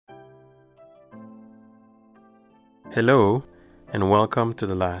Hello, and welcome to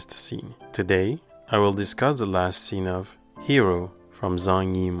The Last Scene. Today, I will discuss the last scene of Hero from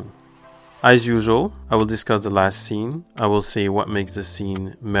Zhang Yimou. As usual, I will discuss the last scene, I will say what makes the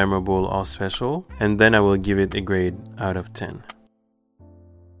scene memorable or special, and then I will give it a grade out of 10.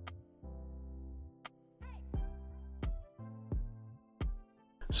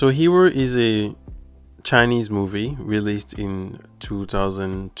 So Hero is a Chinese movie released in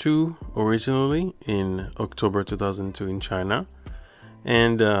 2002 originally, in October 2002 in China,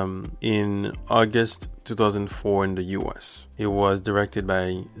 and in August 2004 in the US. It was directed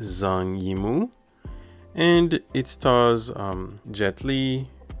by Zhang Yimou, and it stars Jet Li,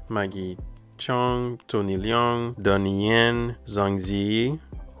 Maggie Cheung, Tony Leung, Donnie Yen, Zhang Ziyi,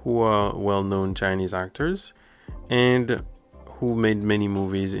 who are well-known Chinese actors, and who made many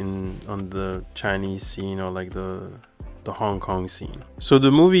movies on the Chinese scene or like the Hong Kong scene. So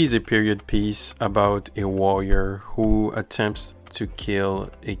the movie is a period piece about a warrior who attempts to kill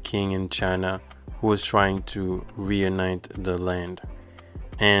a king in China who was trying to reunite the land.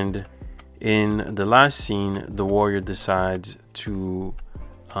 And in the last scene, the warrior decides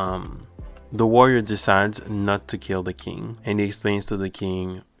not to kill the king, and he explains to the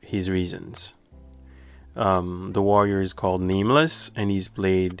king his reasons. The warrior is called Nameless, and he's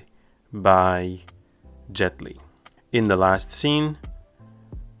played by Jet Li. In the last scene,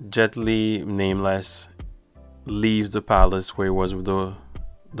 Jet Li, Nameless, leaves the palace where he was with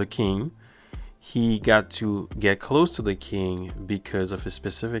the king. He got to get close to the king because of a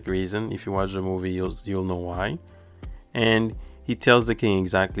specific reason. If you watch the movie, you'll know why. And he tells the king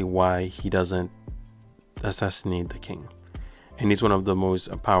exactly why he doesn't assassinate the king. And it's one of the most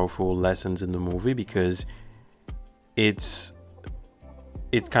powerful lessons in the movie because it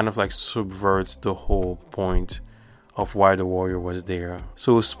kind of like subverts the whole point of why the warrior was there.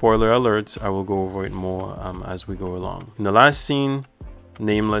 So spoiler alert, I will go over it more as we go along. In the last scene,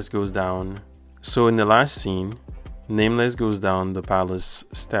 Nameless goes down. So in the last scene, Nameless goes down the palace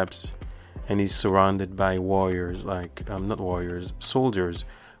steps and he's surrounded by warriors, soldiers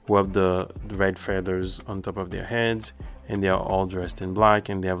who have the red feathers on top of their heads, and they are all dressed in black,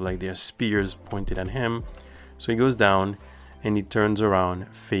 and they have like their spears pointed at him. So he goes down and he turns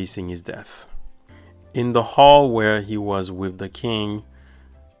around facing his death. In the hall where he was with the king,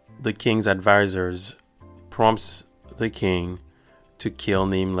 the king's advisors prompts the king to kill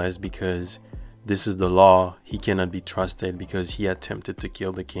Nameless because this is the law. He cannot be trusted because he attempted to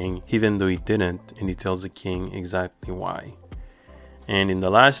kill the king even though he didn't, and he tells the king exactly why. And in the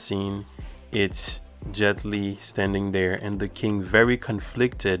last scene, it's Jet Li standing there and the king very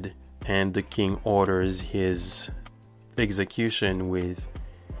conflicted, and the king orders his execution with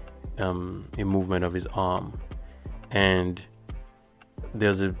a movement of his arm. And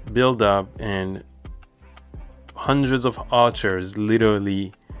there's a build up and hundreds of archers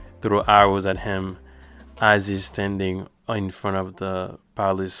literally throw arrows at him as he's standing in front of the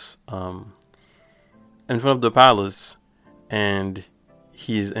palace and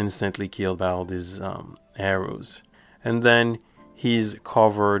he's instantly killed by all these arrows. And then he's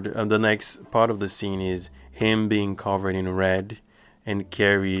covered, the next part of the scene is him being covered in red and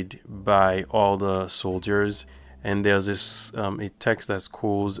carried by all the soldiers. And there's this a text that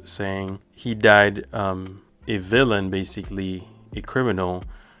scrolls saying he died a villain, basically a criminal,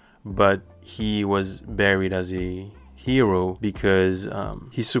 but he was buried as a hero because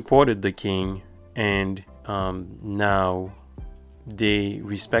he supported the king, and now they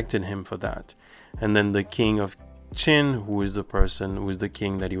respected him for that. And then the king of Qin, who is the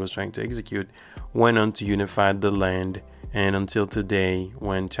king that he was trying to execute, went on to unify the land. And until today,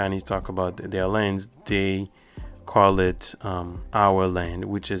 when Chinese talk about their lands, they call it our land,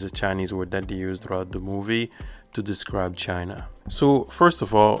 which is a Chinese word that they use throughout the movie to describe China. So first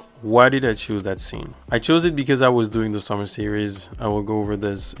of all, why did I choose that scene? I chose it because I was doing the summer series. I will go over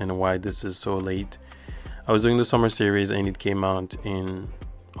this and why this is so late. I was doing the summer series and it came out in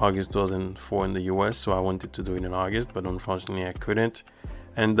August 2004 in the US, so I wanted to do it in August, but unfortunately I couldn't.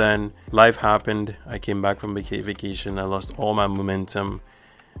 And then life happened. I came back from vacation. I lost all my momentum,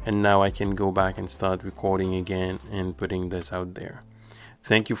 and now I can go back and start recording again and putting this out there.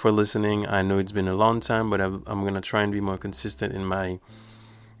 Thank you for listening. I know it's been a long time, but I'm going to try and be more consistent in my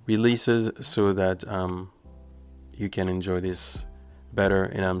releases so that you can enjoy this better.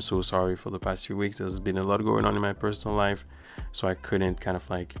 And I'm so sorry for the past few weeks. There's been a lot going on in my personal life, so I couldn't kind of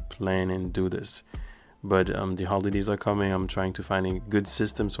like plan and do this. But the holidays are coming. I'm trying to find a good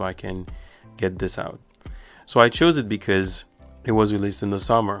system so I can get this out. So I chose it because it was released in the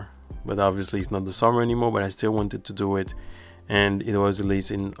summer, but obviously it's not the summer anymore, but I still wanted to do it. and it was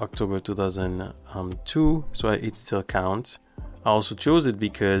released in October 2002, so it still counts. I also chose it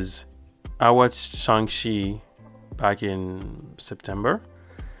because I watched Shang-Chi back in September,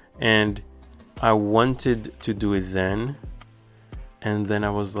 and I wanted to do it then, and then I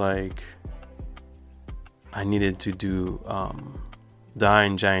was like, I needed to do the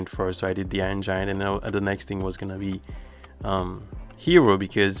Iron Giant first, so I did the Iron Giant, and the next thing was gonna be Hero,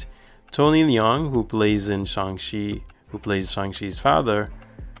 because Tony Leung, who plays Shang-Chi's father,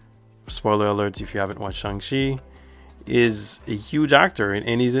 spoiler alert if you haven't watched Shang-Chi, is a huge actor,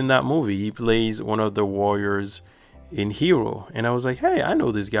 and he's in that movie. He plays one of the warriors in Hero, and I was like, hey, I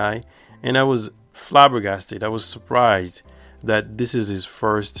know this guy, and I was flabbergasted. I was surprised that this is his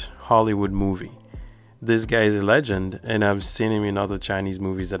first Hollywood movie. This guy is a legend, and I've seen him in other Chinese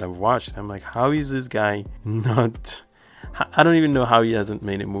movies that I've watched. I'm like, how is this guy not... I don't even know how he hasn't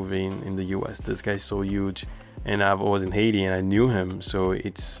made a movie in the US. This guy's so huge, and I was in Haiti and I knew him, so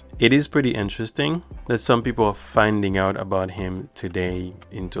it is pretty interesting that some people are finding out about him today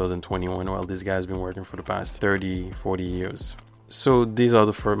in 2021, while this guy's been working for the past 30-40 years. So these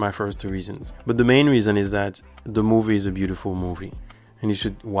are my first two reasons. But the main reason is that the movie is a beautiful movie, and you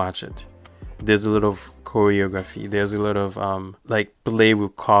should watch it. There's a lot of choreography. There's a lot of play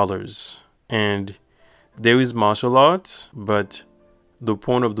with colors, and there is martial arts, but the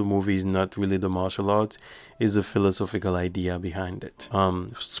point of the movie is not really the martial arts, is a philosophical idea behind it.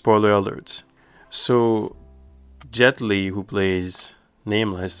 Spoiler alert. So Jet Li, who plays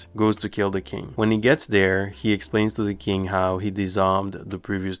Nameless, goes to kill the king. When he gets there, he explains to the king how he disarmed the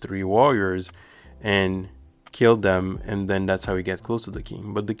previous 3 warriors and killed them, and then that's how he gets close to the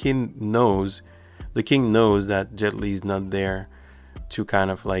king. But the king knows that Jet Li is not there to kind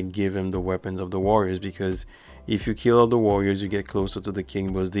of give him the weapons of the warriors, because if you kill all the warriors, you get closer to the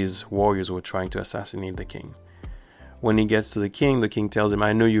king, because these warriors were trying to assassinate the king. When he gets to the king tells him,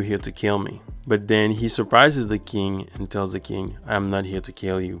 I know you're here to kill me. But then he surprises the king and tells the king, I'm not here to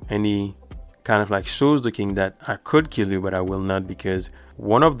kill you. And he kind of shows the king that I could kill you, but I will not, because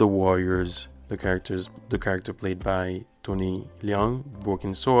one of the warriors, the character played by Tony Leung,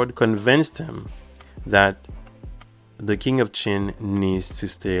 Broken Sword, convinced him that the king of Qin needs to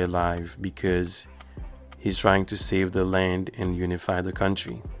stay alive because he's trying to save the land and unify the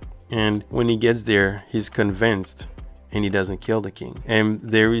country. And when he gets there, he's convinced, and he doesn't kill the king. And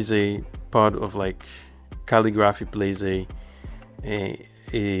there is a part of calligraphy plays a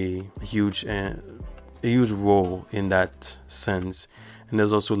huge role in that sense. And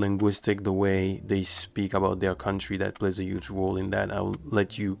there's also linguistic, the way they speak about their country, that plays a huge role in that. I'll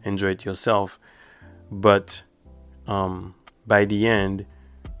let you enjoy it yourself. But by the end,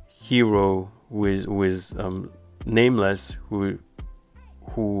 Hero, who is Nameless,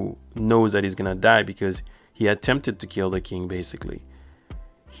 who knows that he's gonna die because he attempted to kill the king, basically,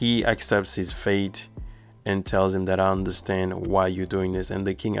 he accepts his fate and tells him that I understand why you're doing this. And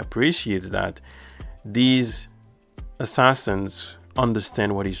the king appreciates that these assassins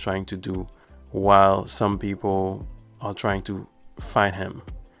understand what he's trying to do, while some people are trying to fight him.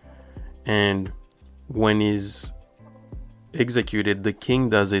 And when he's executed, the king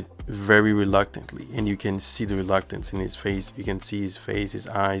does it very reluctantly, and you can see the reluctance in his face. You can see his face, his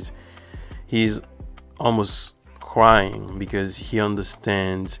eyes. He's almost crying because he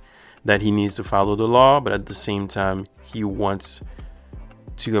understands that he needs to follow the law, but at the same time he wants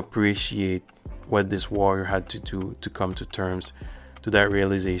to appreciate what this warrior had to do to come to terms to that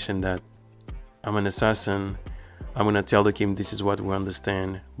realization that I'm an assassin. I'm gonna tell the king this is what we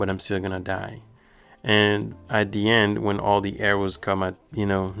understand, but I'm still gonna die. And at the end, when all the arrows come at,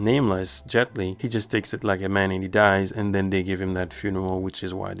 Nameless, Jet Li, he just takes it like a man and he dies, and then they give him that funeral, which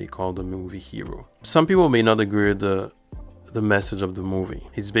is why they call the movie Hero. Some people may not agree with the message of the movie.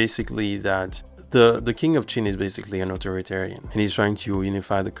 It's basically that the king of Qin is basically an authoritarian, and he's trying to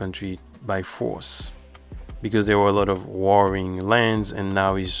unify the country by force, because there were a lot of warring lands, and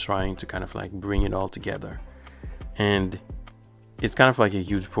now he's trying to kind of bring it all together. And it's kind of a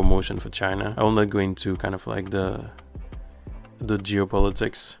huge promotion for China. I will not go into kind of the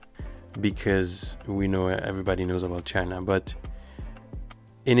geopolitics, because we know everybody knows about China. But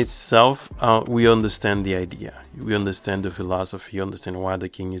in itself, we understand the idea. We understand the philosophy. You understand why the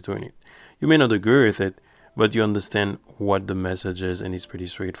king is doing it. You may not agree with it, but you understand what the message is, and it's pretty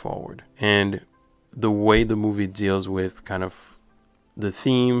straightforward. And the way the movie deals with kind of the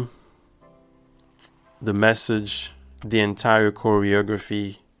theme, the message, the entire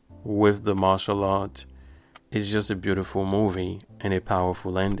choreography with the martial art, is just a beautiful movie and a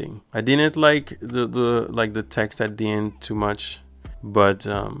powerful ending. I didn't like the text at the end too much, but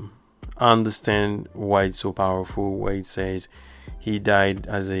understand why it's so powerful, why it says he died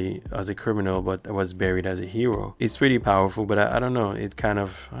as a criminal but was buried as a hero. It's pretty powerful, but I don't know, it kind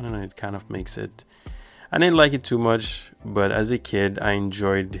of makes it, I didn't like it too much, but as a kid I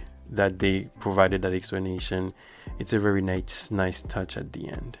enjoyed that they provided that explanation. It's a very nice touch at the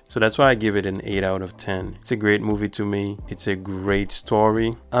end. So that's why I give it an 8 out of 10. It's a great movie to me. It's a great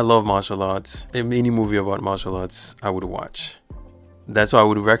story. I love martial arts. Any movie about martial arts I would watch. That's why I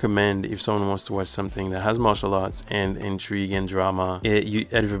would recommend, if someone wants to watch something that has martial arts and intrigue and drama,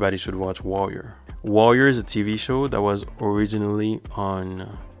 everybody should watch Warrior. Warrior is a TV show that was originally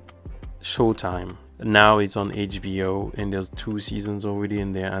on Showtime. Now it's on HBO, and there's 2 seasons already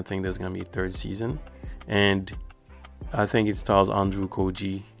in there. I think there's going to be a 3rd season. And I think it stars Andrew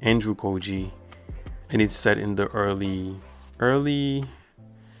Koji, and it's set in the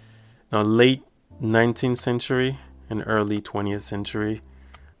late 19th century and early 20th century,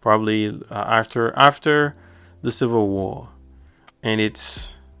 probably after the Civil War, and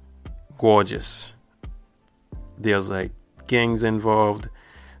it's gorgeous. There's like gangs involved,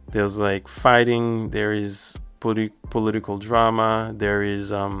 there's like fighting, there is political drama, there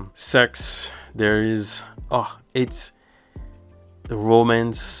is sex, there is it's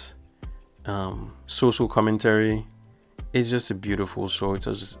romance, social commentary. It's just a beautiful show.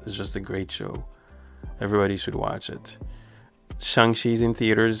 It's just a great show. Everybody should watch it. Shang-Chi's in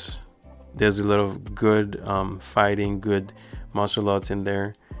theaters. There's a lot of good fighting, good martial arts in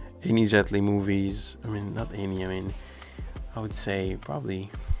there. Any Jet Li movies, I would say probably,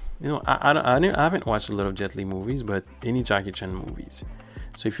 I haven't watched a lot of Jet Li movies, but any Jackie Chan movies.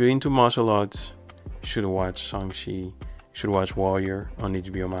 So if you're into martial arts, you should watch Shang-Chi. You should watch Warrior on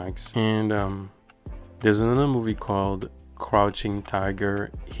HBO Max. And there's another movie called Crouching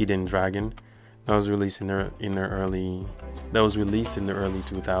Tiger, Hidden Dragon. That was released in the early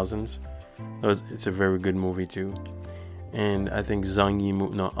 2000s. It's a very good movie too. And I think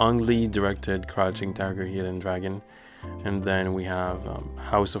Ang Lee directed Crouching Tiger, Hidden Dragon. And then we have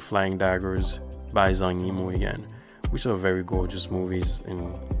House of Flying Daggers by Zhang Yimou again, which are very gorgeous movies,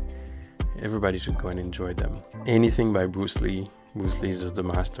 and everybody should go and enjoy them. Anything by Bruce Lee. Bruce Lee is just the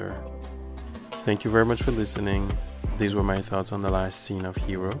master. Thank you very much for listening. These were my thoughts on the last scene of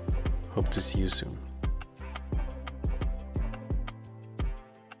Hero. Hope to see you soon.